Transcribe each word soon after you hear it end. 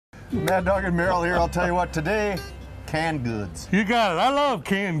Mad Dog and Merrill here. I'll tell you what, today, canned goods. You got it. I love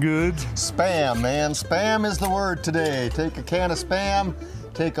canned goods. Spam, man. Spam is the word today. Take a can of Spam,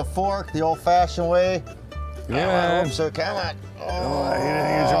 take a fork the old-fashioned way. Yeah. Sir, come on.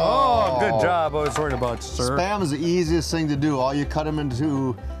 Oh, good job. I was worried about you, sir. Spam is the easiest thing to do. All you cut them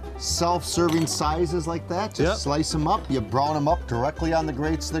into self-serving sizes like that. Just slice them up. You brown them up directly on the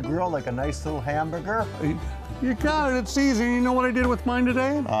grates of the grill like a nice little hamburger. You got it. It's easy. You know what I did with mine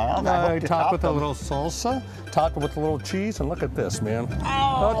today? I topped with a little salsa, topped it with a little cheese, and look at this, man.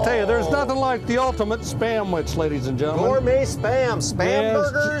 I'll tell you, there's nothing like the ultimate spamwich, ladies and gentlemen. Gourmet Spam. Spam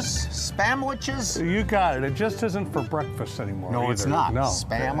Yes. burgers, Spamwiches. You got it. It just isn't for breakfast anymore. No, either. it's not. No.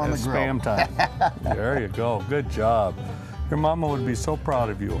 Spam on the It's grill. Spam time. There you go. Good job. Your mama would be so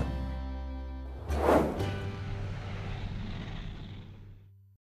proud of you.